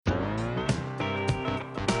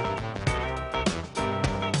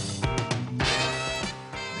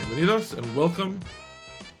Bienvenidos and welcome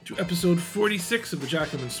to episode 46 of the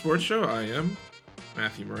Jacobin Sports Show. I am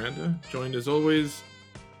Matthew Miranda, joined as always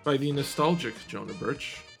by the nostalgic Jonah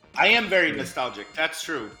Birch. I am very nostalgic. That's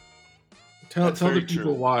true. Tell the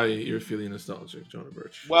people why you're feeling nostalgic, Jonah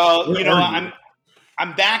Birch. Well,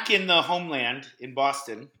 I'm back in the homeland in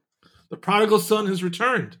Boston. The prodigal son has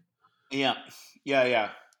returned. Yeah.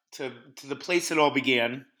 To the place it all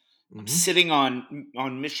began. I'm sitting on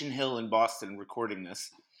Mission Hill in Boston recording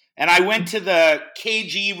this. And I went to the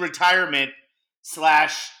KG retirement /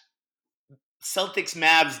 Celtics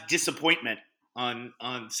Mavs disappointment on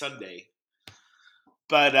Sunday.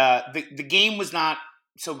 But the game was not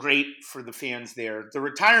so great for the fans there. The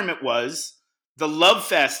retirement was. The love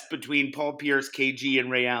fest between Paul Pierce, KG,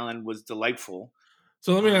 and Ray Allen was delightful.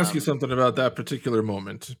 So let me ask you something about that particular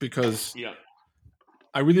moment, because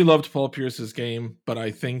I really loved Paul Pierce's game, but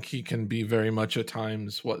I think he can be very much at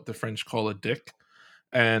times what the French call a dick.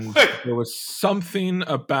 And there was something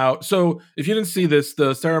about... So if you didn't see this,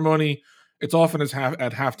 the ceremony, it's often at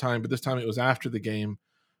halftime, but this time it was after the game.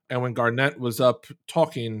 And when Garnett was up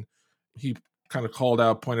talking, he kind of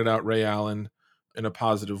pointed out Ray Allen in a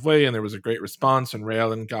positive way, and there was a great response, and Ray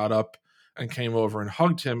Allen got up and came over and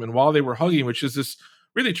hugged him. And while they were hugging, which is this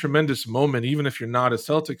really tremendous moment, even if you're not a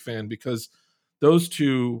Celtic fan, because those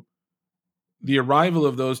two, the arrival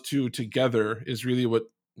of those two together is really what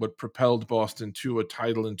propelled Boston to a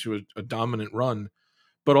title and to a dominant run.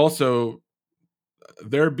 But also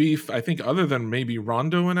their beef, I think, other than maybe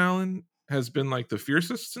Rondo and Allen, has been like the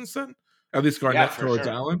fiercest since then. At least Garnett towards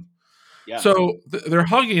Allen. Yeah. So they're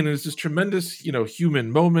hugging, and it's this tremendous,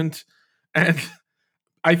 human moment. And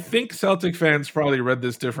I think Celtic fans probably read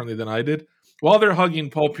this differently than I did. While they're hugging,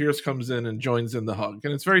 Paul Pierce comes in and joins in the hug,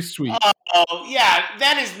 and it's very sweet. Oh, yeah,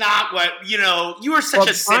 that is not what, you are such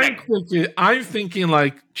a cynic. I'm thinking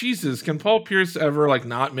like, Jesus, can Paul Pierce ever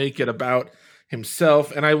not make it about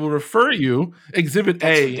himself? And I will refer you, Exhibit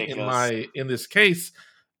That's A ridiculous. in this case,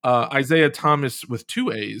 Isaiah Thomas with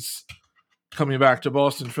 2 A's coming back to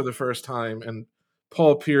Boston for the first time, and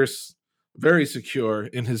Paul Pierce, very secure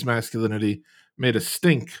in his masculinity, made a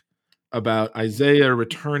stink about Isaiah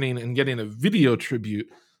returning and getting a video tribute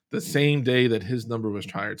the same day that his number was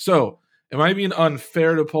retired. So, am I being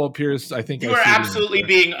unfair to Paul Pierce? I think you are absolutely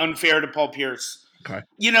being unfair to Paul Pierce. Okay.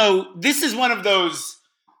 This is one of those.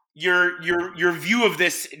 Your view of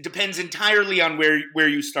this depends entirely on where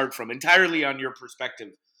you start from, entirely on your perspective.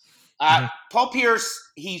 Paul Pierce,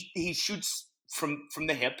 he shoots from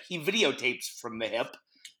the hip. He videotapes from the hip.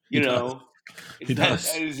 He does.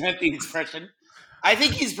 Is that the expression? I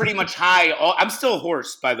think he's pretty much high. I'm still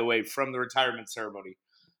hoarse, by the way, from the retirement ceremony.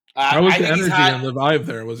 How was the energy and the vibe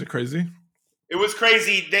there? Was it crazy? It was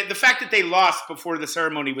crazy. The fact that they lost before the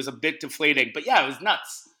ceremony was a bit deflating. But yeah, it was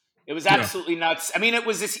nuts. It was absolutely nuts. I mean, it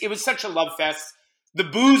was such a love fest. The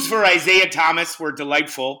boos for Isaiah Thomas were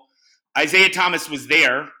delightful. Isaiah Thomas was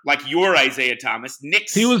there, like your Isaiah Thomas.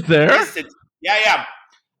 He was there? Yeah.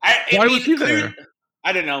 Why was he there?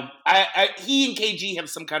 I don't know. He and KG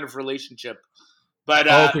have some kind of relationship.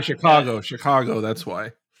 But for Chicago, that's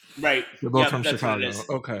why. Right. They're both from Chicago.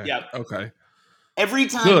 Okay. Yeah. Okay. Every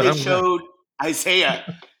time they showed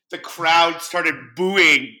Isaiah, the crowd started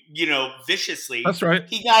booing, viciously. That's right.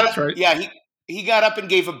 He got up. Yeah, he got up and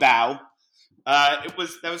gave a bow. That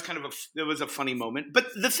was a funny moment. But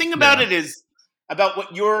the thing about it is, about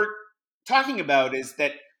what you're talking about, is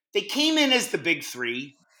that they came in as the big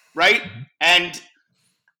three, right? Mm-hmm. And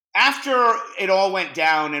after it all went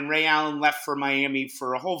down and Ray Allen left for Miami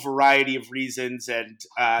for a whole variety of reasons, and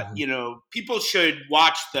people should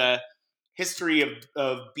watch the History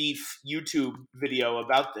of Beef YouTube video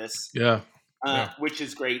about this. Which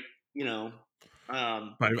is great.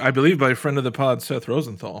 I believe by a friend of the pod, Seth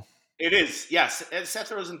Rosenthal. It is, yes.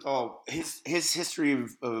 Seth Rosenthal, his History of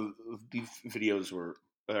Beef videos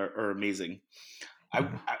are amazing.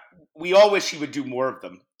 We all wish he would do more of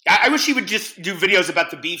them. I wish he would just do videos about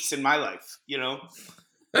the beefs in my life,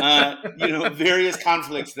 various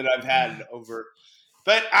conflicts that I've had over,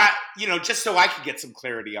 but just so I could get some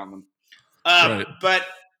clarity on them. Right. But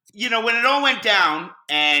when it all went down,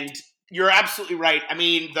 and you're absolutely right. I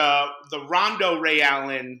mean, the Rondo Ray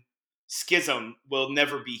Allen schism will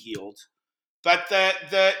never be healed, but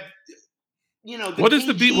what is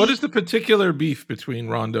the particular beef between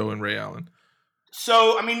Rondo and Ray Allen?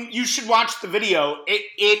 So, I mean, you should watch the video.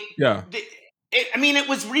 It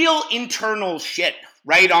was real internal shit,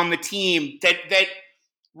 right, on the team that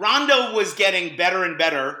Rondo was getting better and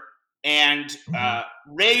better, and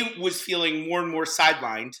Ray was feeling more and more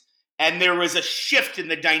sidelined, and there was a shift in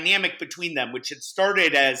the dynamic between them, which had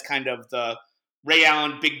started as kind of the Ray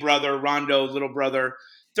Allen big brother, Rondo little brother,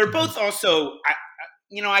 they're both also.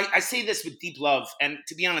 I say this with deep love, and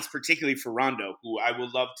to be honest, particularly for Rondo, who I will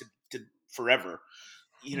love to forever.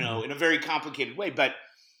 In a very complicated way, but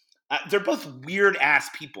they're both weird ass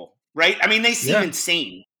people, right? I mean, they seem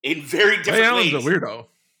insane in very different ways. Ray Allen's a weirdo.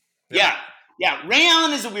 Yeah. Ray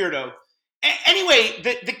Allen is a weirdo. Anyway,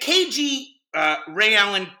 the KG Ray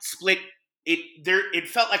Allen split, it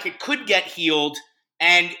felt like it could get healed,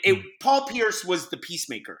 and Paul Pierce was the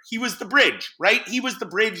peacemaker. He was the bridge, right? He was the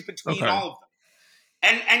bridge between all of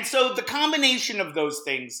them. And so the combination of those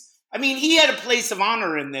things, I mean, he had a place of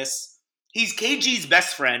honor in this. He's KG's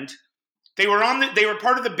best friend. They were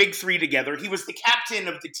part of the big three together. He was the captain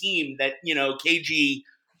of the team that, KG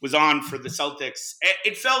was on for the Celtics.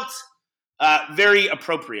 It felt very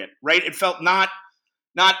appropriate, right? It felt not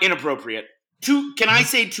inappropriate. Can I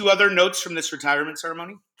say two other notes from this retirement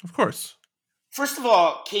ceremony? Of course. First of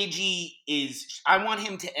all, KG I want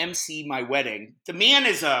him to MC my wedding. The man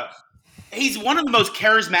he's one of the most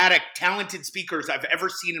charismatic, talented speakers I've ever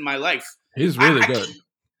seen in my life. He's really good.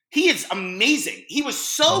 He is amazing. He was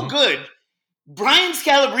so good. Brian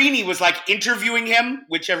Scalabrine was like interviewing him,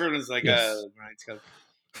 which everyone was like, Brian Scalabrine.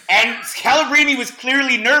 And Scalabrine was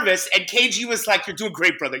clearly nervous, and KG was like, "You're doing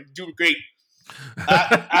great, brother. You're doing great."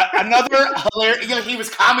 Another hilarious, he was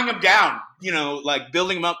calming him down, like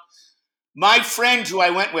building him up. My friend who I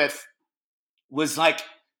went with was like,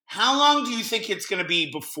 "How long do you think it's going to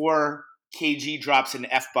be before KG drops an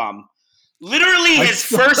F-bomb?" Literally his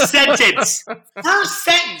first sentence,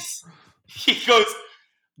 he goes,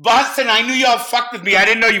 "Boston, I knew y'all fucked with me. I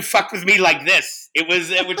didn't know you fucked with me like this."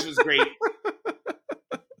 Which was great.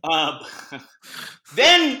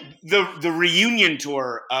 Then the reunion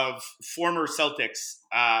tour of former Celtics.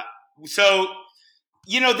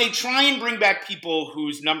 They try and bring back people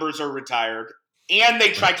whose numbers are retired, and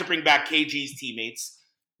they tried to bring back KG's teammates,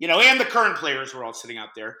 and the current players were all sitting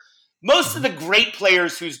out there. Most of the great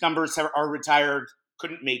players whose numbers are retired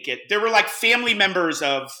couldn't make it. There were like family members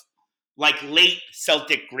of like late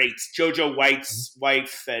Celtic greats, JoJo White's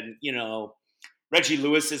wife, and Reggie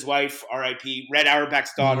Lewis's wife, R.I.P., Red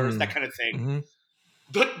Auerbach's daughters, that kind of thing.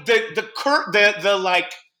 The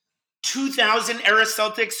like 2000 era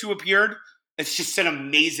Celtics who appeared, it's just an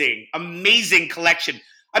amazing collection.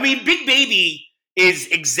 I mean, Big Baby is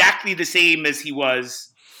exactly the same as he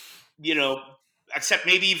was, except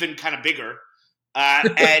maybe even kind of bigger.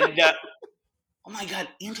 Oh my God,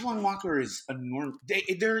 Antoine Walker is enormous.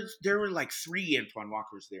 There were like 3 Antoine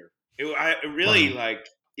Walkers there.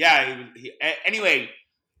 Anyway,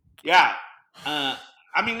 yeah.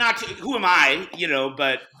 I mean, who am I?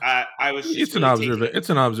 But I was. Just It's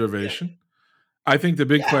an observation. Yeah. I think the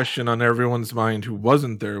big question on everyone's mind who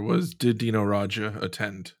wasn't there was: did Dino Radja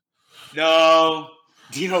attend? No,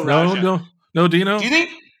 Dino Radja. No, Dino. Do you think?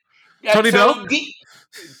 Yeah, Tony Delk.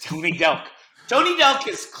 Tony Delk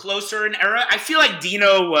is closer in era. I feel like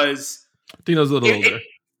Dino's a little older.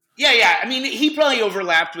 Yeah. I mean, he probably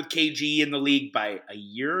overlapped with KG in the league by a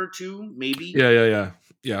year or two, maybe.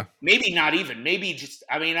 Yeah. Maybe not even. Maybe just.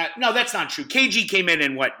 I mean, no, that's not true. KG came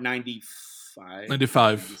in what, 95?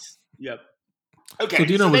 95. Yep. Okay. So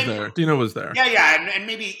Dino was there. Yeah, and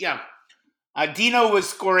maybe Dino was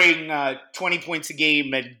scoring 20 points a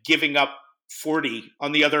game and giving up 40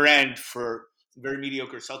 on the other end for very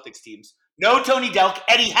mediocre Celtics teams. No Tony Delk,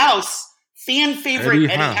 Eddie House, fan favorite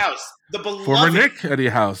Eddie House, the beloved former Knick Eddie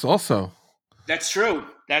House, also. That's true.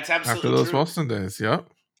 That's absolutely true. After those true. Boston days, yep.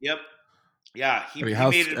 Yeah,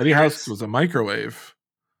 Eddie House was a microwave.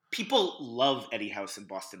 People love Eddie House in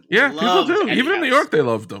Boston. Yeah, people do. Even in New York, they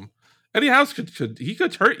loved him. Eddie House could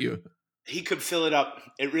hurt you. He could fill it up.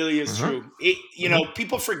 It really is true.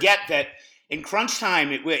 People forget that in crunch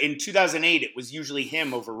time, in 2008, it was usually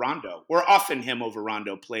him over Rondo, or often him over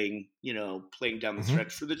Rondo playing down the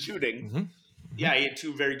stretch for the shooting. Yeah, he had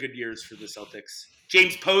 2 very good years for the Celtics.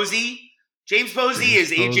 James Posey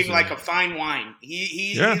is aging like a fine wine.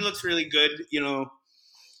 He looks really good.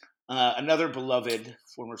 Another beloved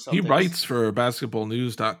former Celtics. He writes for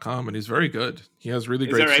basketballnews.com, and he's very good. He has really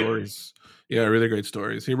great stories. Yeah, really great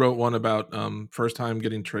stories. He wrote one about first time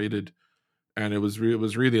getting traded, and it was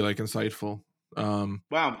really like insightful.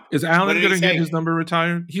 Wow. Is Allen going to get his number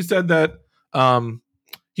retired? He said that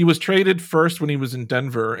he was traded first when he was in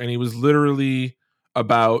Denver, and he was literally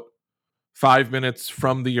about 5 minutes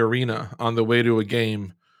from the arena on the way to a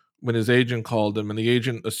game when his agent called him, and the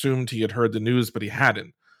agent assumed he had heard the news, but he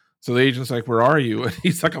hadn't. So the agent's like, "Where are you?" And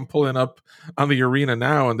he's like, "I'm pulling up on the arena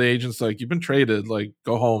now." And the agent's like, "You've been traded, like,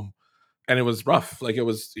 go home." And it was rough. Like,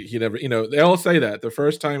 he never, they all say that the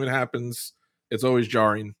first time it happens, it's always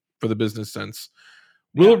jarring for the business sense.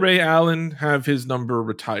 Will Ray Allen have his number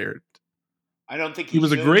retired? I don't think he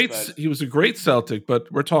was should, a great Celtic, but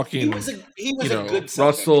we're talking he was a good Celtic.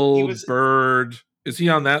 Russell, Bird. Is he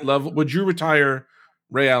on that level? Would you retire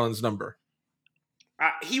Ray Allen's number?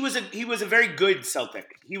 He was a very good Celtic.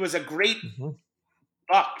 He was a great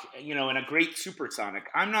Buck, and a great Supersonic.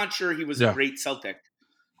 I'm not sure he was a great Celtic.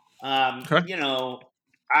 Okay.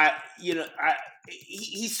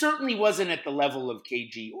 He certainly wasn't at the level of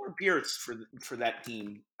KG or Pierce for that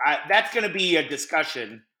team. That's going to be a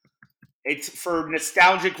discussion. It's for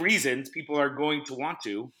nostalgic reasons. People are going to want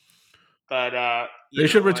to, but they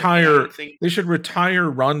should retire. They should retire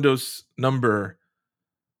Rondo's number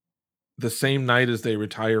the same night as they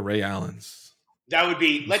retire Ray Allen's. That would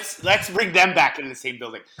be let's bring them back into the same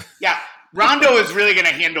building. Yeah. Rondo is really going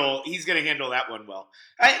to handle. He's going to handle that one well.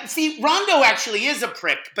 See, Rondo actually is a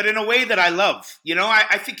prick, but in a way that I love.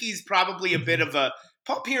 I think he's probably a bit of a.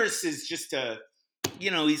 Paul Pierce is just a.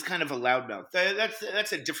 He's kind of a loudmouth.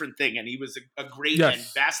 That's a different thing, and he was a great and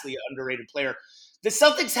vastly underrated player. The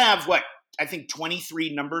Celtics have I think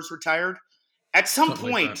 23 numbers retired. At some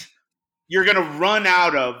point, you're going to run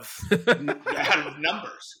out of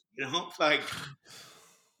numbers.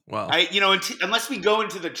 Well, unless we go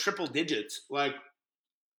into the triple digits,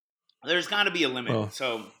 there's got to be a limit. Well,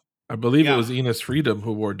 so I believe it was Enes Freedom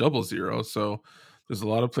who wore 00. So there's a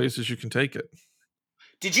lot of places you can take it.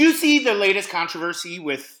 Did you see the latest controversy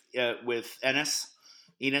with Enes?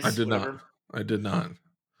 I did not.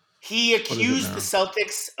 He accused the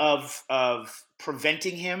Celtics of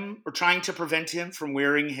preventing him or trying to prevent him from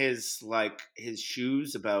wearing his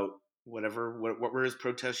shoes about. Whatever. What were his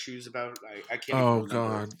protest shoes about? I can't. Oh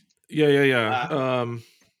God. Yeah.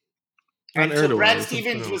 And so Brad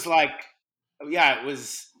Stevens was like, "Yeah, it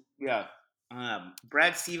was. Yeah."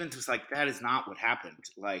 Brad Stevens was like, "That is not what happened.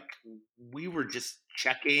 We were just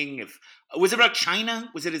checking if was it about China?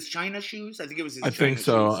 Was it his China shoes? I think it was his. I think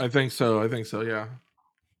so. Yeah."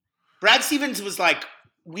 Brad Stevens was like,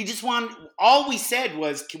 "We just want. All we said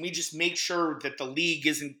was, can we just make sure that the league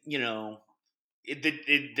isn't, that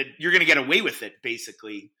you're going to get away with it,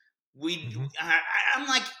 basically." I'm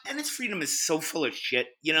like, and his Freedom is so full of shit,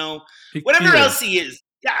 whatever else he is.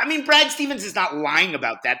 Yeah, I mean, Brad Stevens is not lying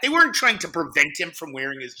about that. They weren't trying to prevent him from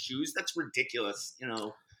wearing his shoes. That's ridiculous,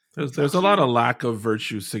 There's a lot of lack of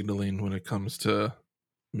virtue signaling when it comes to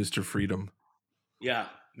Mr. Freedom. Yeah,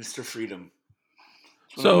 Mr. Freedom.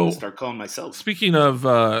 That's what I'm gonna start calling myself. Speaking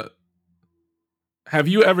of, have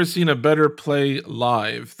you ever seen a better play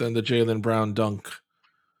live than the Jaylen Brown dunk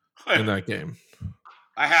in that game?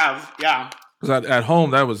 I have, yeah. Because at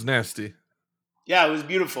home, that was nasty. Yeah, it was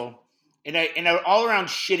beautiful. In an all-around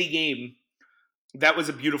shitty game, that was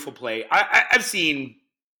a beautiful play. I've seen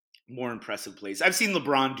more impressive plays. I've seen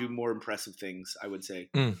LeBron do more impressive things, I would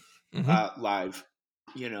say, live.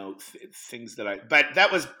 Things that but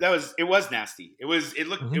that was it was nasty. It was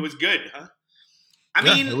good, huh? I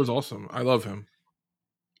mean, it was awesome. I love him.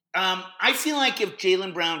 I feel like if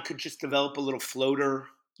Jaylen Brown could just develop a little floater,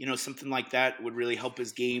 something like that would really help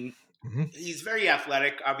his game. He's very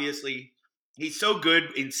athletic, obviously. He's so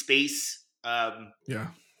good in space.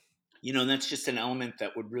 That's just an element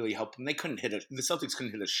that would really help him. The Celtics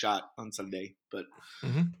couldn't hit a shot on Sunday, but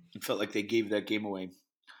it felt like they gave that game away.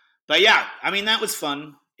 But yeah, I mean, that was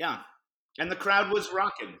fun. Yeah. And the crowd was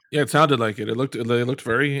rocking. Yeah, it sounded like it. They looked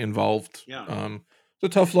very involved. Yeah. It's a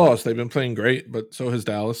tough loss. They've been playing great, but so has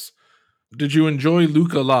Dallas. Did you enjoy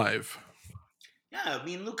Luka live? Yeah, I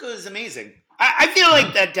mean, Luka is amazing. I feel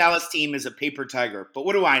like that Dallas team is a paper tiger, but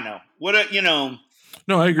what do I know?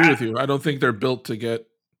 No, I agree with you. I don't think they're built to get.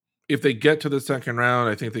 If they get to the second round,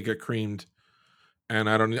 I think they get creamed, and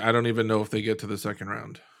I don't even know if they get to the second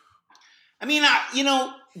round. I mean,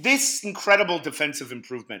 this incredible defensive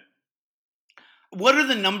improvement. What do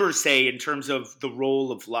the numbers say in terms of the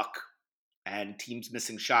role of luck and teams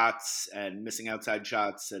missing shots and missing outside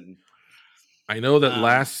shots? And I know that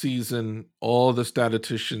last season, all the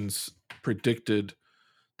statisticians predicted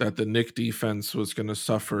that the Knicks defense was going to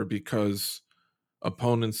suffer because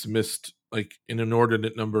opponents missed an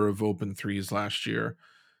inordinate number of open threes last year.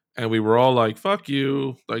 And we were all like, fuck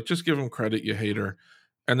you. Just give them credit, you hater.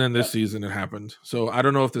 And then this season it happened. So I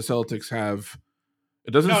don't know if the Celtics have.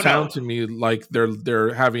 It doesn't sound to me like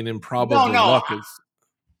they're having improbable luck.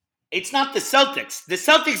 It's not the Celtics. The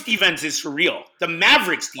Celtics defense is for real. The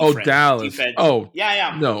Mavericks defense. Oh, Dallas. Defense. Oh,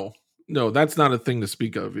 yeah. No, that's not a thing to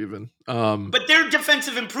speak of even. But their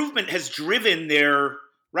defensive improvement has driven their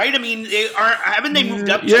right. I mean, haven't they moved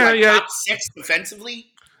up to top 6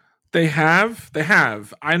 defensively? They have.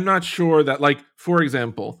 I'm not sure that. For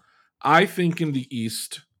example, I think in the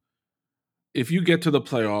East, if you get to the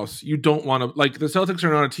playoffs, you don't want to the Celtics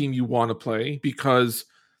are not a team you want to play because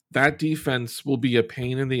that defense will be a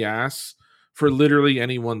pain in the ass for literally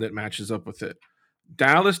anyone that matches up with it.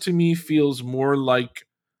 Dallas, to me, feels more like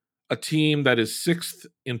a team that is sixth,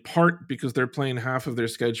 in part because they're playing half of their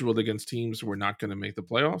schedule against teams who are not going to make the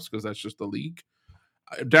playoffs, because that's just the league.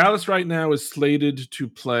 Dallas right now is slated to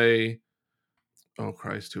play, oh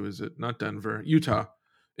Christ, who is it? Not Denver, Utah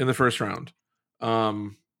in the first round.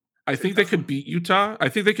 I think they could beat Utah. I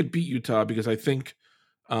think they could beat Utah because I think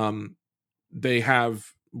they have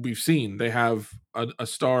a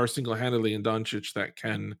star single-handedly in Doncic that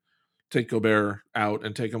can take Gobert out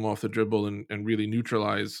and take him off the dribble and really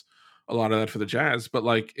neutralize a lot of that for the Jazz. But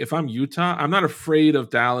like, if I'm Utah, I'm not afraid of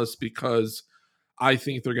Dallas because I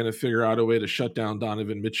think they're going to figure out a way to shut down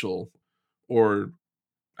Donovan Mitchell, or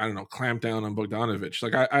I don't know, clamp down on Bogdanovich.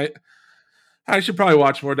 Like I should probably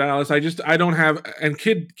watch more Dallas. I don't have, and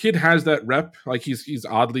Kid has that rep. Like he's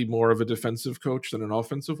oddly more of a defensive coach than an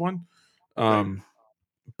offensive one.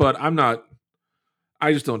 But I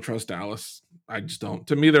just don't trust Dallas. I just don't.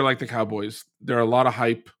 To me, they're like the Cowboys. They're a lot of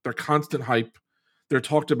hype. They're constant hype. They're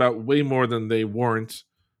talked about way more than they warrant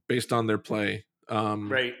based on their play.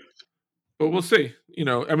 Right. But we'll see. I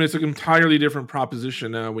mean, it's an entirely different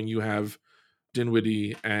proposition now when you have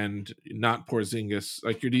Dinwiddie and not Porzingis.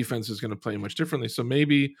 Like, your defense is going to play much differently. So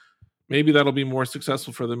maybe that'll be more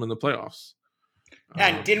successful for them in the playoffs. Yeah,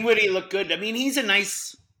 and Dinwiddie looked good. I mean, he's a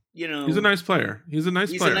nice, he's a nice player. He's a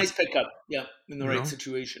nice pickup. Yeah, in the right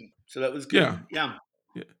situation. So that was good. Yeah.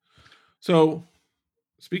 So,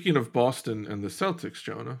 speaking of Boston and the Celtics,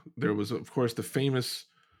 Jonah, there was, of course, the famous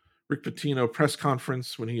Rick Pitino press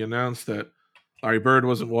conference when he announced that Larry Bird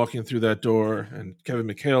wasn't walking through that door, and Kevin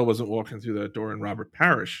McHale wasn't walking through that door, and Robert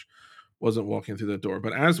Parrish wasn't walking through that door.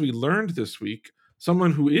 But as we learned this week,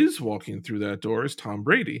 someone who is walking through that door is Tom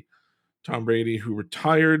Brady. Tom Brady, who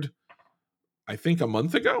retired, I think, a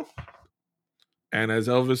month ago. And as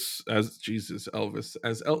Elton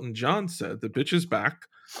John said, the bitch is back.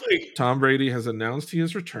 Tom Brady has announced he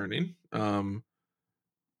is returning.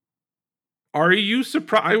 Are you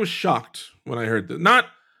surprised? I was shocked when I heard that.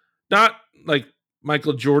 Not like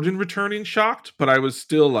Michael Jordan returning shocked, but I was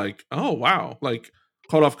still like, oh, wow. Like,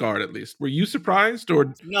 caught off guard at least. Were you surprised?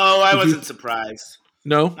 Or no, I wasn't surprised.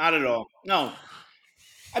 No? Not at all. No.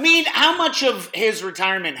 I mean, how much of his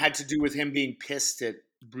retirement had to do with him being pissed at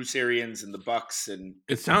Bruce Arians and the Bucks? And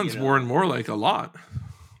it sounds more and more like a lot.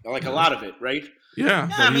 Like a lot of it, right? Yeah.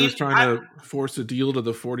 That he was trying to force a deal to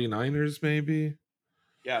the 49ers, maybe.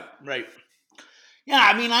 Yeah, right. Yeah,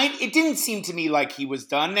 I mean, it didn't seem to me like he was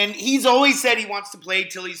done. And he's always said he wants to play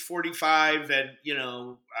till he's 45. And,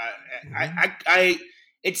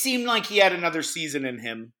 it seemed like he had another season in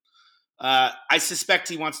him. I suspect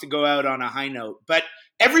he wants to go out on a high note. But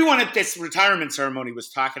everyone at this retirement ceremony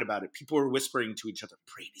was talking about it. People were whispering to each other,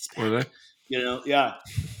 Brady's back. Were they? Yeah.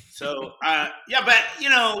 So, but,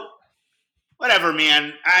 whatever,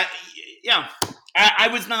 man. I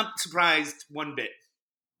was not surprised one bit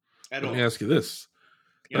at all. Let me ask you this.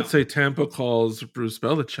 Yeah. Let's say Tampa calls Bruce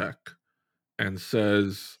Belichick and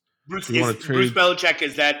says, Bruce Belichick,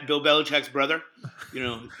 is that Bill Belichick's brother?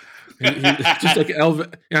 Just like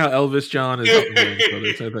Elvis John is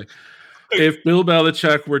brother, same thing. If Bill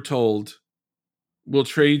Belichick were told, we'll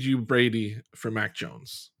trade you Brady for Mac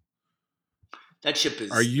Jones, that ship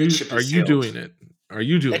is. Are you doing it? Are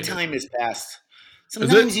you doing it? That time is past.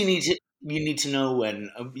 Sometimes you need to know when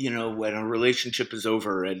when a relationship is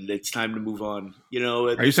over and it's time to move on.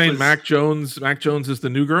 Are you saying Mac Jones is the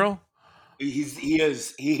new girl? He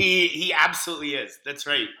is. He absolutely is. That's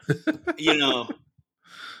right.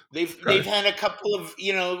 They've had a couple of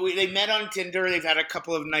they met on Tinder. They've had a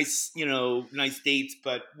couple of nice dates,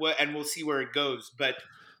 but we'll see where it goes. But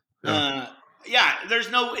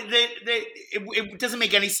there's no it doesn't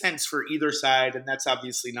make any sense for either side, and that's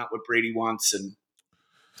obviously not what Brady wants. And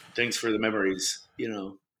thanks for the memories.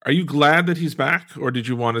 Are you glad that he's back, or did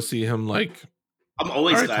you want to see him like? I'm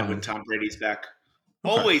always glad when Tom Brady's back.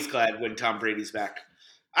 Okay. Always glad when Tom Brady's back.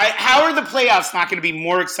 How are the playoffs not going to be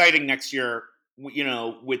more exciting next year?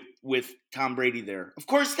 With Tom Brady there, of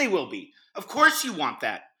course they will be. Of course you want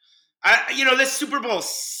that. This Super Bowl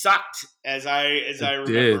sucked as I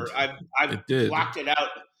remember. I've blocked it out.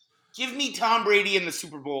 Give me Tom Brady in the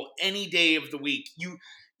Super Bowl any day of the week.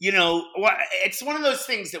 It's one of those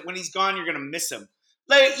things that when he's gone, you're going to miss him.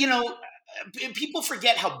 Like, people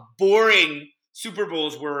forget how boring Super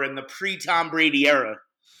Bowls were in the pre-Tom Brady era.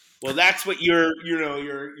 Well, that's what you're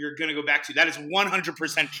going to go back to. That is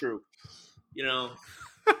 100% true.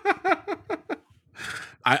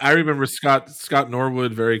 I remember Scott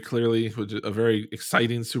Norwood very clearly, which is a very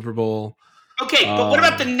exciting Super Bowl. Okay, but what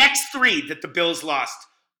about the next three that the Bills lost?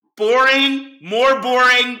 Boring, more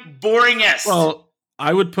boring, boringest. Well,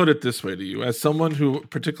 I would put it this way to you. As someone who,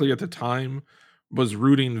 particularly at the time, was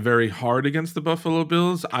rooting very hard against the Buffalo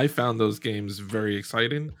Bills, I found those games very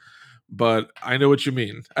exciting. But I know what you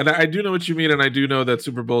mean. And I do know what you mean, and I do know that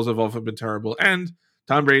Super Bowls have often been terrible. And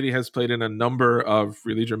Tom Brady has played in a number of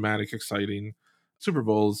really dramatic, exciting Super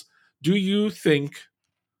Bowls. Do you think,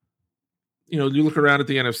 you look around at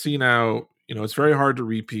the NFC now, it's very hard to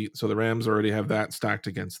repeat. So the Rams already have that stacked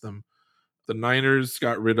against them. The Niners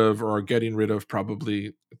got rid of, or are getting rid of,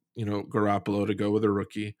 probably, Garoppolo to go with a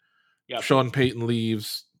rookie. Yep. Sean Payton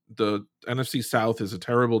leaves. The NFC South is a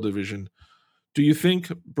terrible division. Do you think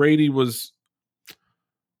Brady in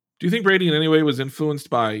any way was influenced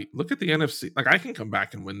by, look at the NFC, like, I can come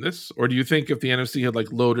back and win this? Or do you think if the NFC had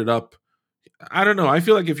like loaded up, I don't know. I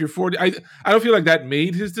feel like if you're 40, I don't feel like that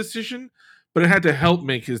made his decision, but it had to help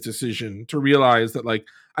make his decision to realize that, like,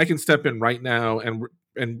 I can step in right now and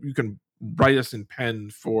you can write us in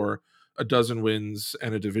pen for a dozen wins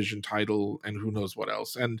and a division title and who knows what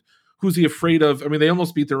else. And who's he afraid of? I mean, they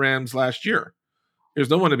almost beat the Rams last year. There's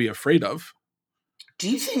no one to be afraid of. Do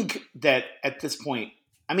you think that at this point,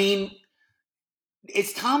 I mean,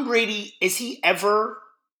 is Tom Brady, is he ever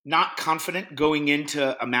not confident going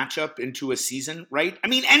into a matchup, into a season, right? I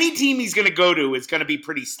mean, any team he's going to go to is going to be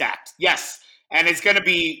pretty stacked. Yes. And it's going to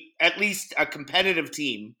be at least a competitive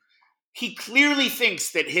team. He clearly thinks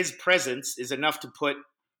that his presence is enough to put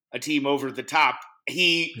a team over the top.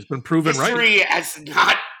 He's been proven right. History has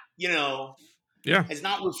not, has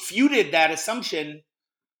not refuted that assumption.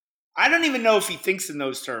 I don't even know if he thinks in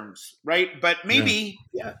those terms, right? But maybe,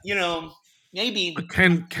 maybe. But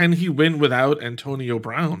can he win without Antonio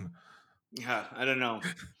Brown? Yeah, I don't know.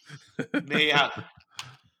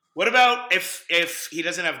 What about if he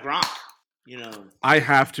doesn't have Gronk?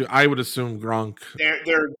 I would assume Gronk.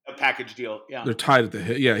 They're a package deal. Yeah, they're tied at the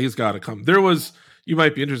hip. Yeah, he's got to come. You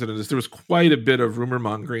might be interested in this. There was quite a bit of rumor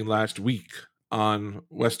mongering last week on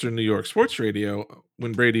Western New York sports radio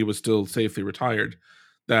when Brady was still safely retired,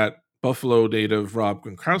 that Buffalo native Rob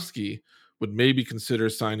Gronkowski would maybe consider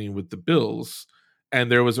signing with the Bills.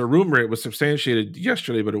 And there was a rumor, it was substantiated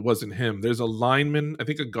yesterday, but it wasn't him. There's a lineman, I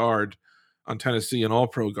think a guard on Tennessee, an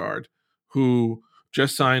all-pro guard, who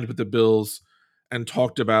just signed with the Bills and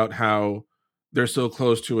talked about how they're so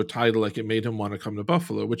close to a title, like it made him want to come to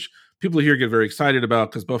Buffalo, which people here get very excited about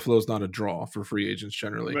because Buffalo's not a draw for free agents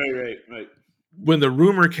generally. Right. When the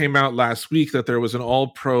rumor came out last week that there was an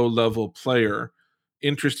all-pro level player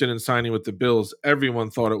interested in signing with the Bills, everyone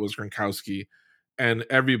thought it was Gronkowski, and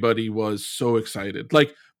everybody was so excited.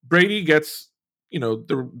 Like, Brady gets,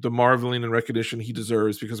 the marveling and recognition he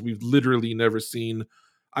deserves because we've literally never seen,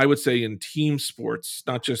 I would say, in team sports,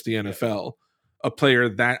 not just the NFL, a player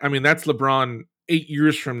that's LeBron 8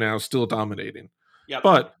 years from now still dominating. Yep.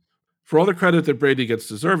 But for all the credit that Brady gets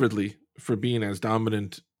deservedly for being as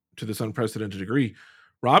dominant to this unprecedented degree,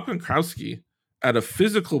 Rob Gronkowski at a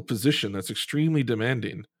physical position that's extremely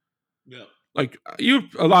demanding. Yeah. Like,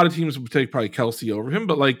 a lot of teams would take probably Kelsey over him,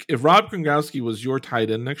 but like if Rob Gronkowski was your tight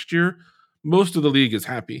end next year, most of the league is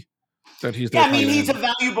happy that he's their tight end. He's a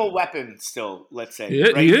valuable weapon still, let's say. Yeah,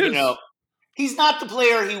 right? He is. He's not the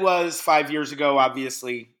player he was 5 years ago,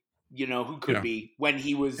 obviously, who could be when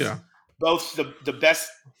he was both the best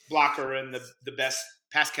blocker and the best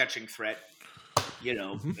pass catching threat. In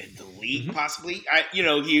the league, possibly. He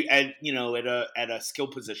at a skill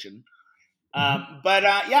position. But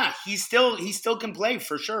he still can play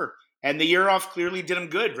for sure. And the year off clearly did him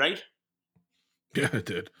good, right? Yeah, it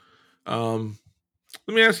did. Let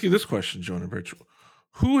me ask you this question, Jonah Birch.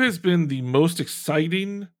 Who has been the most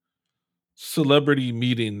exciting celebrity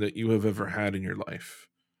meeting that you have ever had in your life?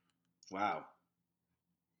 Wow.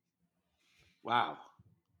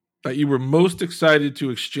 That you were most excited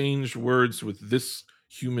to exchange words with this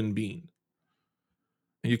human being?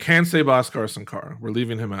 And you can't say Bhaskar Sankara. We're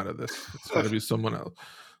leaving him out of this. It's got to be someone else.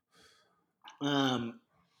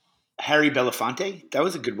 Harry Belafonte. That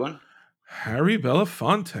was a good one. Harry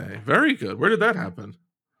Belafonte. Very good. Where did that happen?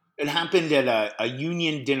 It happened at a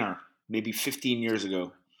union dinner maybe 15 years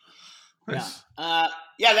ago. Nice. Yeah,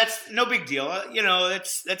 that's no big deal.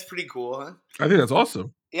 That's pretty cool. Huh? I think that's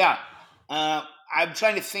awesome. Yeah. I'm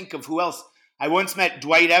trying to think of who else. I once met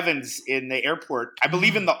Dwight Evans in the airport. I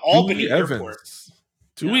believe in the Albany airport.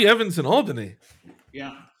 Dewey Evans in Albany.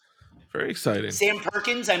 Yeah. Very exciting. Sam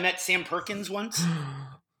Perkins. I met Sam Perkins once.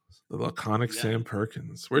 The laconic Sam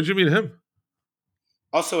Perkins. Where'd you meet him?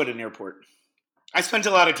 Also at an airport. I spent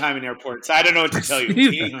a lot of time in airports. I don't know what to tell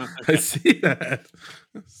you. I see that.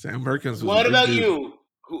 Sam Perkins. What about you?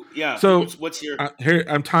 So what's your... here?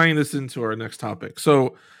 I'm tying this into our next topic.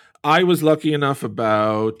 So I was lucky enough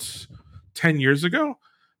about 10 years ago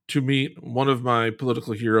to meet one of my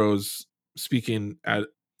political heroes speaking at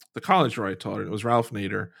the college where I taught. It was Ralph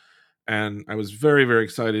Nader. And I was very, very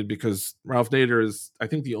excited because Ralph Nader is, I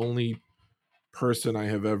think, the only person I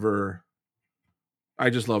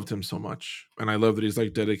just loved him so much. And I love that he's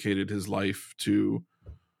like dedicated his life to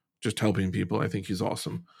just helping people. I think he's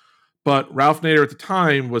awesome. But Ralph Nader at the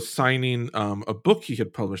time was signing a book he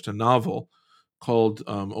had published, a novel called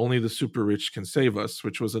Only the Super Rich Can Save Us,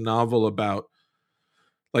 which was a novel about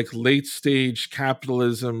like late stage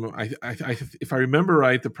capitalism. If I remember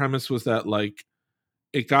right, the premise was that like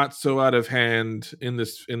it got so out of hand in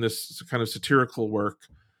this kind of satirical work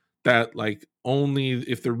that like only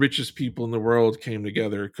if the richest people in the world came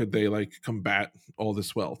together could they like combat all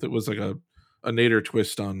this wealth. It was like a Nader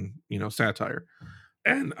twist on, satire.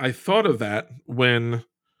 And I thought of that when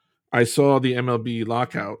I saw the MLB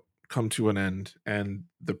lockout come to an end and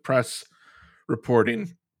the press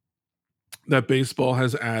reporting that baseball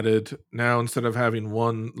has added now, instead of having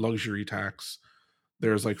one luxury tax,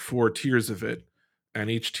 there's like 4 tiers of it, and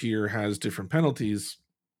each tier has different penalties.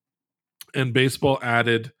 And baseball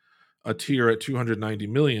added a tier at 290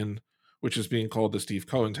 million, which is being called the Steve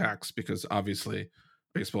Cohen tax, because obviously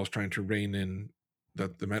baseball is trying to rein in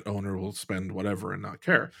that the Met owner will spend whatever and not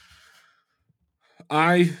care.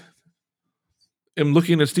 I am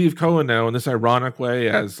looking at Steve Cohen now in this ironic way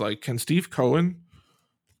as like, can Steve Cohen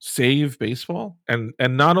save baseball? And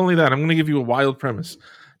not only that, I'm going to give you a wild premise.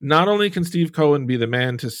 Not only can Steve Cohen be the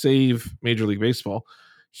man to save Major League Baseball,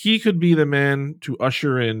 he could be the man to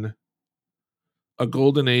usher in a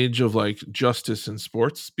golden age of like justice in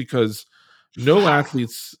sports, because no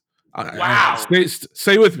athletes. Wow.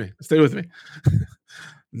 Stay with me. Stay with me.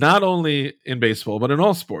 Not only in baseball, but in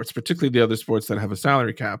all sports, particularly the other sports that have a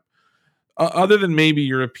salary cap, other than maybe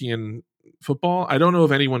European football, I don't know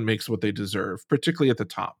if anyone makes what they deserve, particularly at the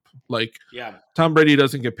top. Like, Tom Brady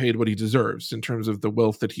doesn't get paid what he deserves in terms of the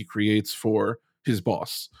wealth that he creates for his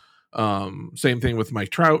boss. Same thing with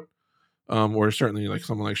Mike Trout, or certainly like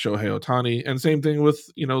someone like Shohei Ohtani, and same thing with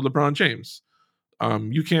LeBron James.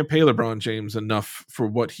 You can't pay LeBron James enough for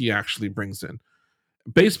what he actually brings in.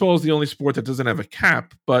 Baseball is the only sport that doesn't have a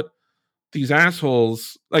cap, but these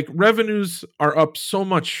assholes, like, revenues are up so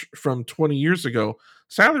much from 20 years ago.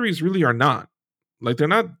 Salaries really are not. Like, they're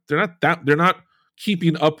not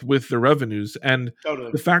keeping up with the revenues. And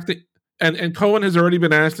the fact that and Cohen has already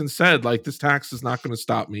been asked and said, like, this tax is not going to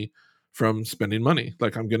stop me from spending money.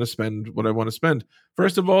 Like, I'm going to spend what I want to spend.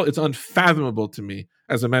 First of all, it's unfathomable to me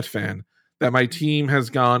as a Met fan that my team has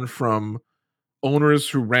gone from owners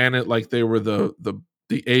who ran it like they were the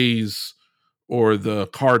A's or the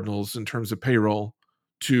Cardinals in terms of payroll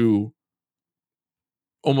to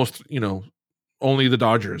almost, only the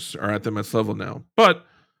Dodgers are at the Mets level now. But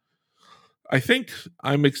I think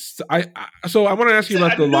so I want to ask you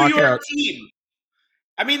about the New lockout. York team.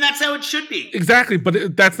 I mean, that's how it should be. Exactly,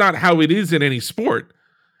 but that's not how it is in any sport.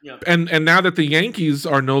 Yeah. And now that the Yankees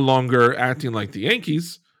are no longer acting like the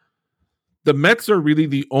Yankees, the Mets are really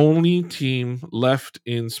the only team left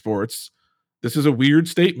in sports. This is a weird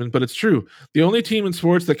statement, but it's true. The only team in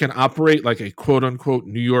sports that can operate like a quote-unquote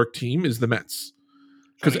New York team is the Mets.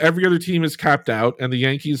 Because every other team is capped out, and the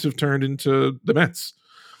Yankees have turned into the Mets.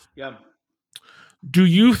 Yeah. Do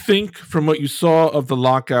you think, from what you saw of the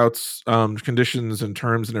lockouts, conditions and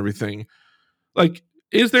terms and everything, like,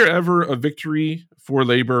 is there ever a victory for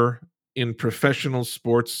labor in professional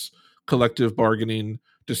sports collective bargaining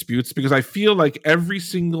disputes? Because I feel like every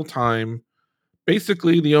single time,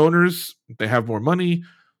 basically the owners, they have more money,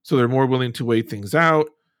 so they're more willing to wait things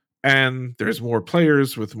out, and there's more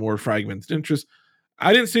players with more fragmented interests.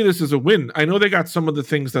 I didn't see this as a win. I know they got some of the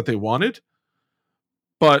things that they wanted,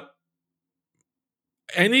 but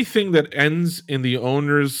anything that ends in the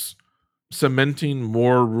owners cementing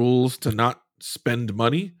more rules to not spend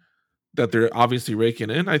money that they're obviously raking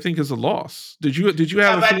in, I think is a loss. Did you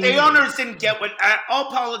have? But the owners didn't get what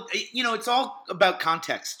it's all about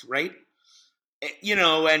context, right?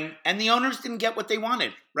 And the owners didn't get what they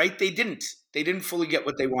wanted, right? They didn't fully get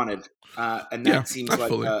what they wanted, and that seems like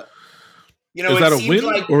fully. Is that a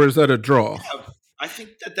win or is that a draw? I think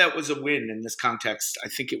that was a win in this context. I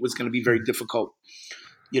think it was going to be very difficult.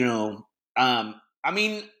 I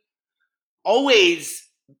mean, always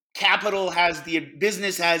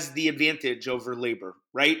business has the advantage over labor,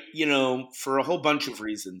 right? For a whole bunch of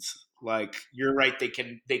reasons. Like, you're right, they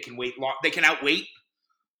can wait long, they can outwait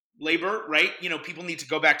labor, right? People need to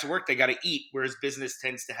go back to work, they got to eat, whereas business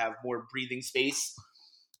tends to have more breathing space.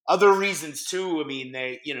 Other reasons too. I mean,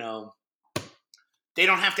 they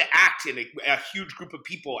don't have to act in a huge group of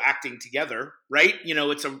people acting together, right?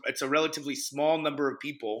 It's a relatively small number of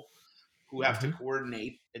people who have to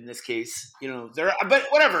coordinate in this case. But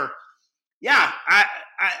whatever. Yeah,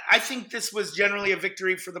 I think this was generally a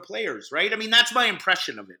victory for the players, right? I mean, that's my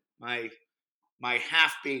impression of it. My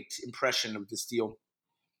half-baked impression of this deal.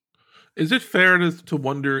 Is it fair to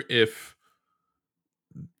wonder if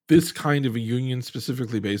this kind of a union,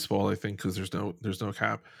 specifically baseball, I think, because there's no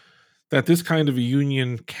cap, that this kind of a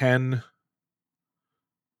union can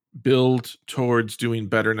build towards doing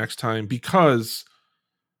better next time? Because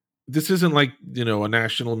this isn't like, a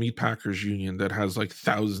national meat packers union that has like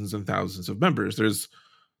thousands and thousands of members. There's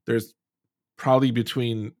probably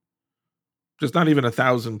there's not even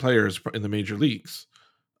 1,000 players in the major leagues.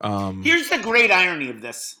 Here's the great irony of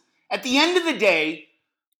this. At the end of the day,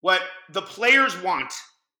 what the players want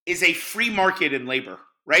is a free market in labor,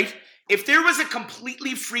 right? If there was a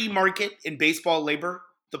completely free market in baseball labor,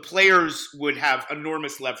 the players would have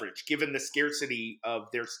enormous leverage given the scarcity of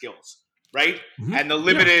their skills, right? Mm-hmm. And the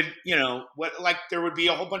limited, there would be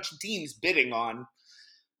a whole bunch of teams bidding on.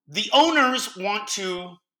 The owners want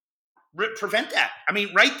to prevent that. I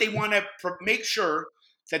mean, right? They want to make sure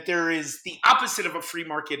that there is the opposite of a free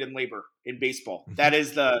market in labor in baseball. That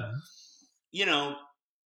is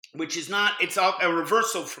which is not, it's a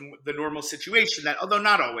reversal from the normal situation that, although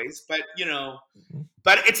not always, but,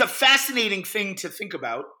 but it's a fascinating thing to think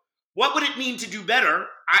about. What would it mean to do better?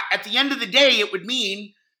 At the end of the day, it would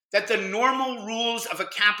mean that the normal rules of a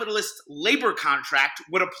capitalist labor contract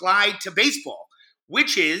would apply to baseball,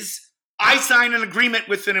 which is I sign an agreement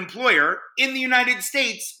with an employer in the United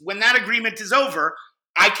States. When that agreement is over,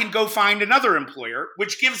 I can go find another employer,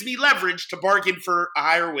 which gives me leverage to bargain for a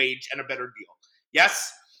higher wage and a better deal.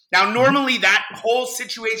 Yes? Now, normally that whole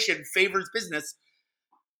situation favors business.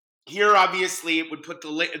 Here, obviously, it would put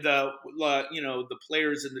the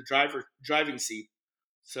players in the driving seat.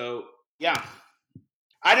 So, yeah.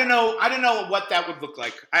 I don't know what that would look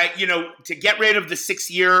like. To get rid of the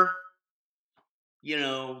 6-year,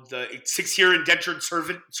 the 6-year indentured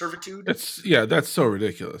servitude. That's so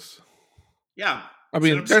ridiculous. Yeah. I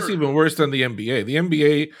mean, that's even worse than the NBA. The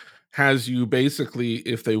NBA has you basically,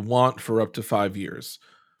 if they want, for up to 5 years.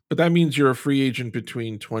 But that means you're a free agent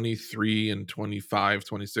between 23 and 25,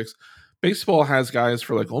 26. Baseball has guys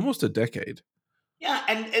for like almost a decade. Yeah,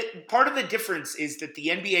 and part of the difference is that the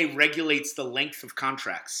NBA regulates the length of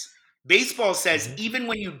contracts. Baseball says even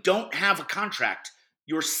when you don't have a contract,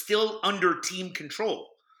 you're still under team control,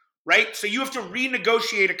 right? So you have to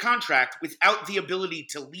renegotiate a contract without the ability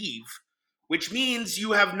to leave, which means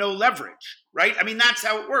you have no leverage, right? I mean, that's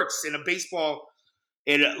how it works in a baseball,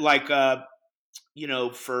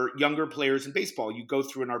 for younger players in baseball. You go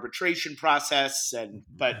through an arbitration process,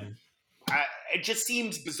 but it just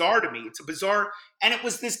seems bizarre to me. It's a bizarre, and it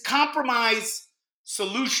was this compromise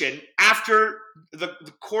solution after the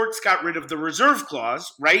courts got rid of the reserve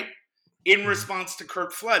clause, right? In response to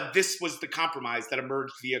Curt Flood, this was the compromise that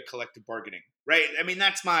emerged via collective bargaining, right? I mean,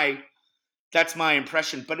 that's my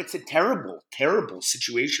impression, but it's a terrible, terrible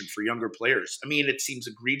situation for younger players. I mean, it seems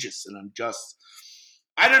egregious and unjust.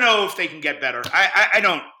 I don't know if they can get better. I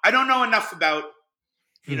don't know enough about,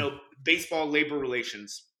 baseball labor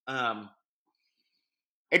relations.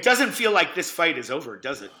 It doesn't feel like this fight is over,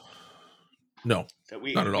 does it? No,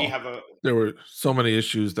 not at all. There were so many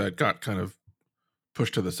issues that got kind of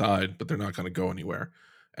pushed to the side, but they're not going to go anywhere.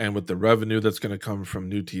 And with the revenue that's going to come from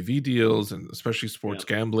new TV deals and especially sports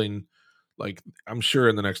gambling, like I'm sure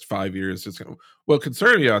in the next 5 years, it's going to. What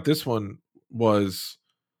concerned me about this one was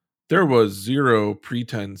there was zero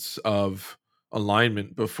pretense of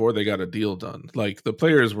alignment before they got a deal done. Like the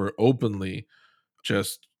players were openly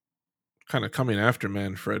just kind of coming after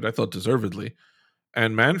Manfred, I thought deservedly.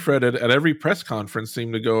 And Manfred at every press conference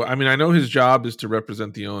seemed to go, I mean, I know his job is to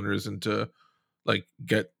represent the owners and to like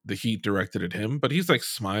get the heat directed at him, but he's like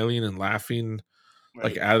smiling and laughing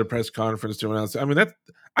like at a press conference to announce. I mean,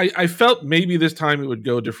 I felt maybe this time it would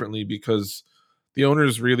go differently because the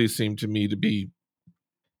owners really seemed to me to be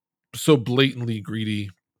so blatantly greedy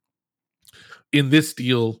in this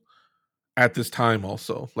deal at this time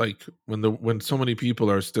also. Like when so many people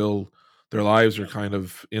are still, their lives are kind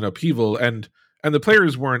of in upheaval and the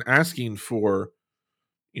players weren't asking for,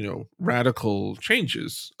 radical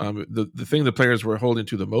changes. The thing the players were holding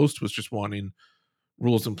to the most was just wanting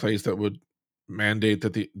rules in place that would mandate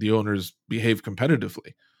that the owners behave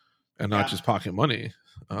competitively and not just pocket money.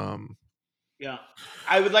 Yeah.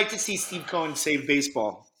 I would like to see Steve Cohen save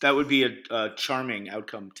baseball. That would be a charming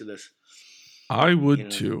outcome to this. I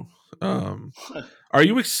would too. Are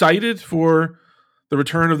you excited for the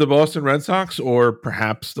return of the Boston Red Sox or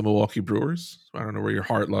perhaps the Milwaukee Brewers? I don't know where your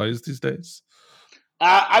heart lies these days.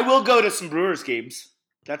 I will go to some Brewers games.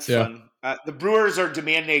 That's fun. The Brewers are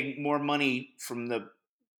demanding more money from the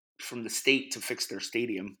state to fix their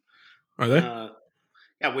stadium. Are they?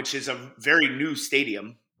 Yeah, which is a very new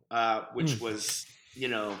stadium, which was,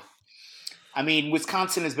 I mean,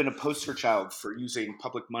 Wisconsin has been a poster child for using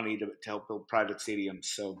public money to help build private stadiums.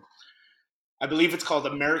 So I believe it's called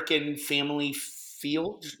American Family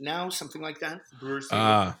Field now, something like that. Brewers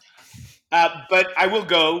Stadium. But I will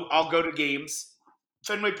go. I'll go to games.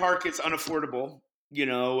 Fenway Park is unaffordable,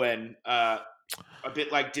 and a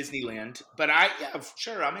bit like Disneyland. But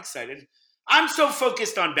sure, I'm excited. I'm so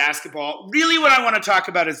focused on basketball. Really, what I want to talk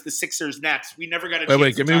about is the Sixers Nets. We never got a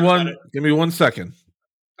chance to give me 1 second.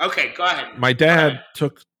 Okay, go ahead. My dad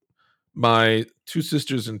took my 2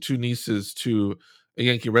 sisters and 2 nieces to a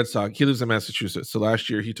Yankee Red Sox. He lives in Massachusetts. So last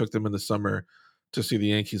year he took them in the summer to see the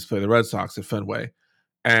Yankees play the Red Sox at Fenway.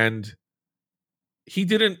 And he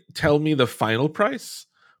didn't tell me the final price,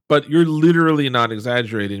 but you're literally not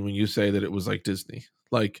exaggerating when you say that it was like Disney.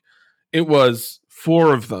 Like, it was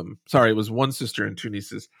 4 of them. Sorry, it was 1 sister and 2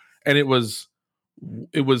 nieces. And it was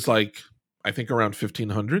like, I think around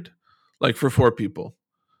 $1,500, like for 4 people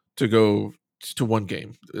to go to 1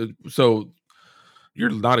 game. So you're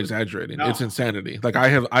not exaggerating. No. It's insanity. Like,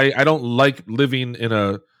 I don't like living in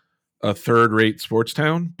a third-rate sports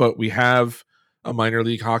town, but we have a minor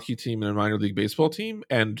league hockey team and a minor league baseball team,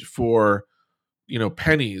 and for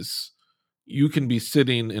pennies, you can be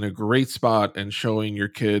sitting in a great spot and showing your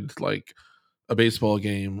kid like a baseball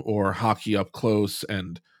game or hockey up close,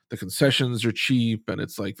 and the concessions are cheap and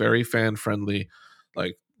it's like very fan friendly.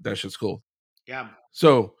 Like, that shit's cool. Yeah.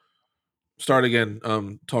 So start again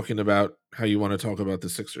talking about how you want to talk about the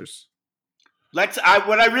Sixers. What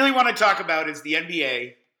I really want to talk about is the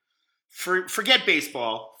NBA. Forget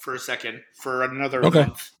baseball for a second for another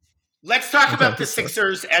month. Let's talk about the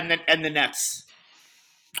Sixers and the Nets.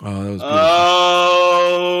 Oh, that was beautiful.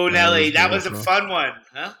 Oh, Nelly, that was a fun one,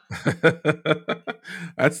 huh?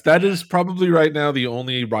 That is probably right now the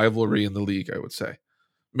only rivalry in the league, I would say.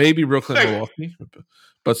 Maybe Brooklyn, Milwaukee,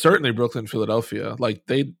 but certainly Brooklyn, Philadelphia. Like,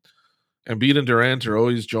 Embiid and Durant are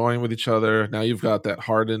always joining with each other. Now you've got that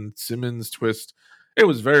Harden-Simmons twist. It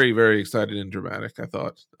was very, very exciting and dramatic, I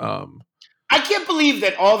thought. I can't believe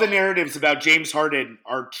that all the narratives about James Harden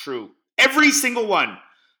are true. Every single one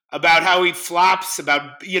about how he flops,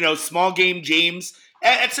 about, small game James.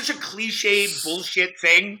 It's such a cliched bullshit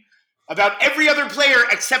thing about every other player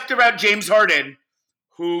except about James Harden,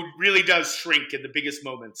 who really does shrink in the biggest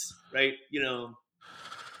moments, right?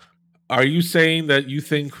 Are you saying that you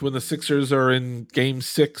think when the Sixers are in game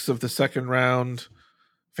 6 of the second round,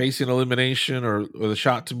 facing elimination or the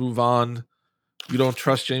shot to move on, you don't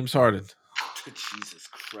trust James Harden? Jesus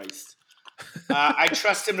Christ. I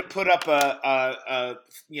trust him to put up a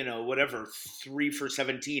 3 for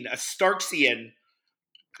 17, a Starksian,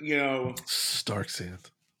 Starksian.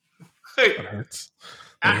 That hurts.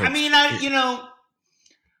 I mean, I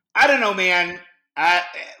don't know, man.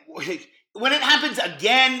 When it happens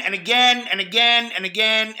again and again and again and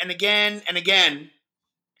again and again and again,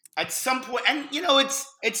 at some point, and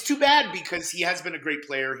it's too bad because he has been a great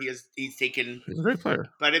player. He's taken. He's a great player,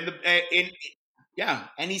 but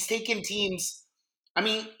and he's taken teams. I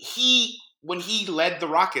mean, when he led the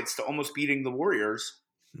Rockets to almost beating the Warriors,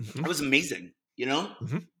 that was amazing.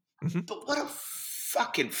 But what a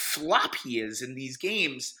fucking flop he is in these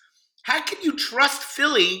games. How can you trust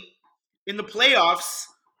Philly in the playoffs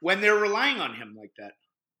when they're relying on him like that?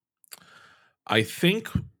 I think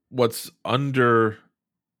what's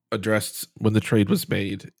addressed when the trade was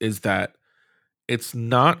made is that it's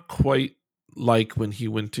not quite like when he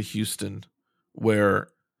went to Houston, where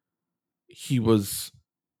he was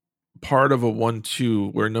part of a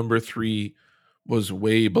 1-2 where number 3 was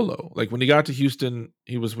way below. Like, when he got to Houston,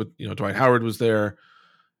 he was with, Dwight Howard was there,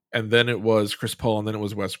 and then it was Chris Paul, and then it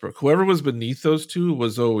was Westbrook. Whoever was beneath those two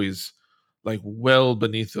was always like well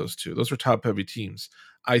beneath those two. Those were top heavy teams.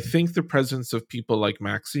 I think the presence of people like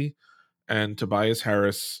Maxey and Tobias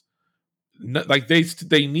Harris, like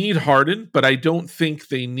they need Harden, but I don't think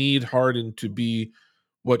they need Harden to be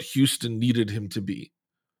what Houston needed him to be.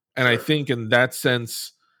 And sure. I think in that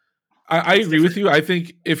sense, I agree with you. I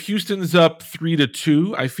think if Houston's up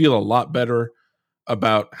 3-2, I feel a lot better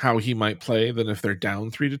about how he might play than if they're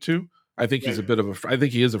down 3-2. I think he's I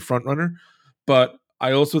think he is a front runner, but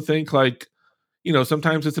I also think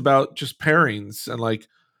sometimes it's about just pairings, and like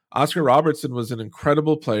Oscar Robertson was an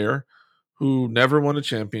incredible player who never won a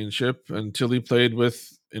championship until he played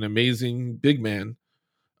with an amazing big man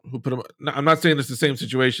who put him. I'm not saying it's the same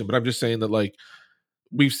situation, but I'm just saying that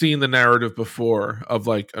we've seen the narrative before of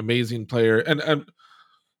like amazing player and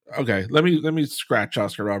okay, let me scratch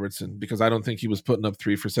Oscar Robertson because I don't think he was putting up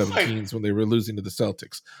 3 for 17s when they were losing to the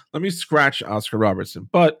Celtics. Let me scratch Oscar Robertson,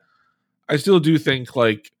 but I still do think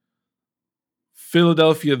like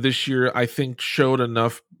Philadelphia this year, I think showed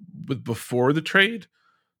enough before the trade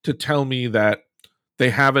to tell me that they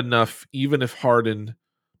have enough, even if Harden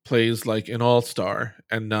plays like an all-star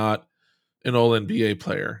and not an all-NBA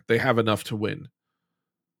player, they have enough to win.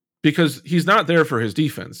 Because he's not there for his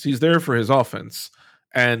defense. He's there for his offense.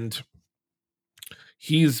 And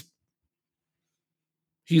he's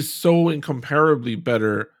so incomparably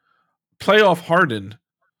better. Playoff Harden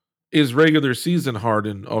is regular season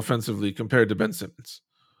Harden offensively compared to Ben Simmons.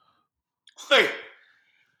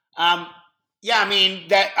 Yeah, I mean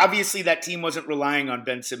that obviously that team wasn't relying on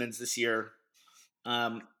Ben Simmons this year.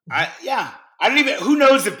 I don't even. Who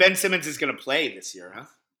knows if Ben Simmons is going to play this year? Huh?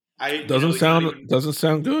 Doesn't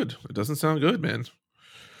sound good. It doesn't sound good, man.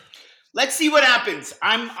 Let's see what happens.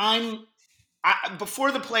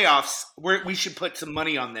 Before the playoffs, we should put some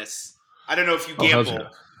money on this. I don't know if you gamble.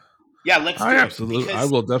 Yeah, let's do it. Absolutely. I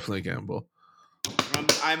will definitely gamble.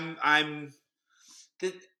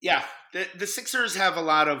 The Sixers have a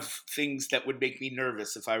lot of things that would make me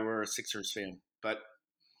nervous if I were a Sixers fan. But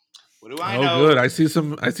what do I know? Oh, good. I see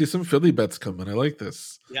some Philly bets coming. I like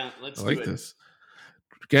this. Yeah, let's do this.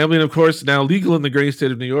 Gambling, of course, now legal in the great state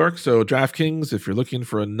of New York. So DraftKings, if you're looking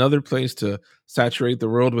for another place to saturate the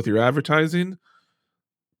world with your advertising,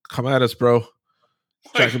 come at us, bro.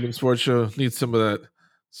 Jacobin Sports Show needs some of that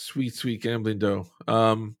sweet, sweet gambling dough.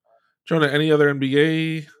 Jonah, any other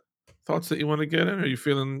NBA thoughts that you want to get in? Or are you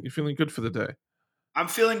feeling good for the day? I'm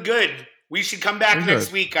feeling good. We should come back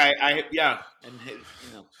next week. Yeah.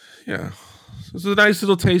 This is a nice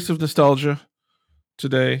little taste of nostalgia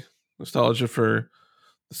today. Nostalgia for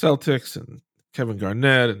the Celtics and Kevin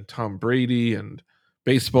Garnett and Tom Brady and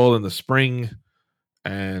baseball in the spring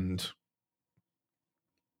and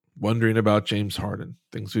wondering about James Harden,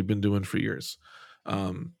 things we've been doing for years.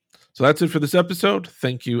 So that's it for this episode.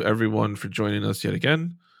 Thank you, everyone, for joining us yet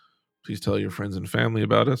again. Please tell your friends and family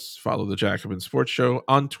about us. Follow the Jacobin Sports Show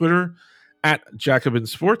on Twitter at Jacobin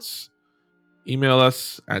Sports. Email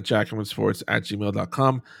us at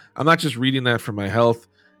jacobinsports@gmail.com. I'm not just reading that for my health.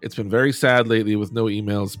 It's been very sad lately with no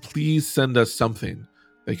emails. Please send us something.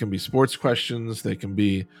 They can be sports questions. They can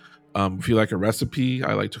be, if you like a recipe,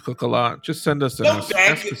 I like to cook a lot. Just send us. Don't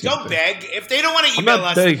beg. If they don't want to email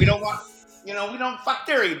us, we don't want. We don't fuck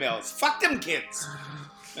their emails. Fuck them kids.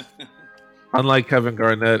 Unlike Kevin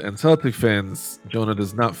Garnett and Celtic fans, Jonah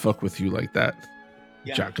does not fuck with you like that.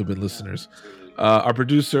 Jacobin listeners. Our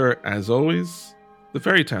producer, as always, the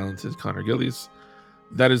very talented Connor Gillies.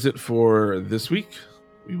 That is it for this week.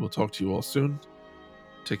 We will talk to you all soon.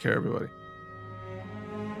 Take care, everybody.